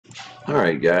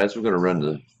Alright guys, we're going to run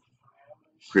the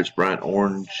Chris Bryant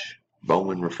Orange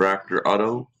Bowman Refractor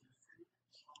Auto.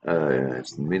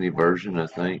 It's the mini version, I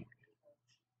think.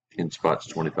 10 spots,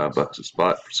 25 bucks a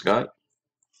spot for Scott.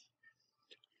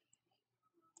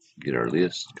 Get our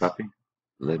list copy.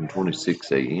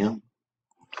 11:26 a.m.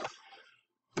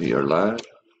 We are live.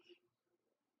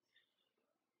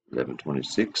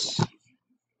 11:26.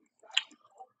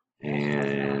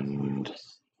 And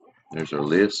there's our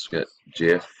list. Got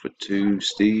Jeff with 2,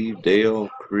 Steve, Dale,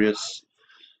 Chris,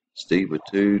 Steve with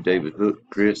 2, David Hook,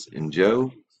 Chris, and Joe.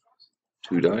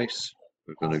 2 dice.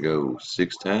 We're going to go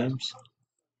 6 times.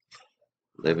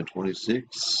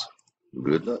 11:26.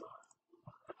 Good luck.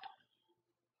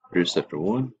 Chris after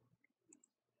 1.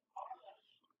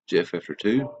 Jeff after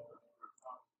 2.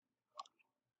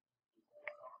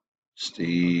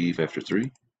 Steve after 3.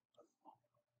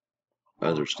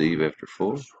 Other Steve after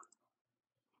 4.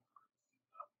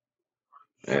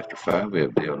 After 5, we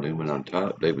have Dale Newman on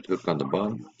top, David Hook on the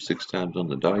bottom, 6 times on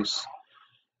the dice.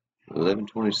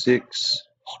 11:26. It's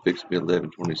fixed to be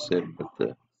 11:27, but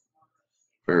the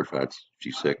verified's a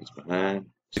few seconds behind.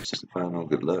 6 is the final.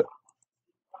 Good luck.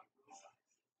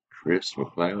 Chris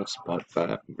McLeod, spot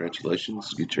 5.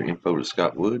 Congratulations. Get your info to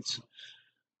Scott Woods,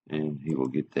 and he will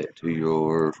get that to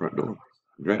your front door.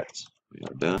 Congrats. We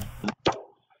are done.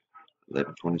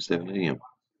 11:27 a.m.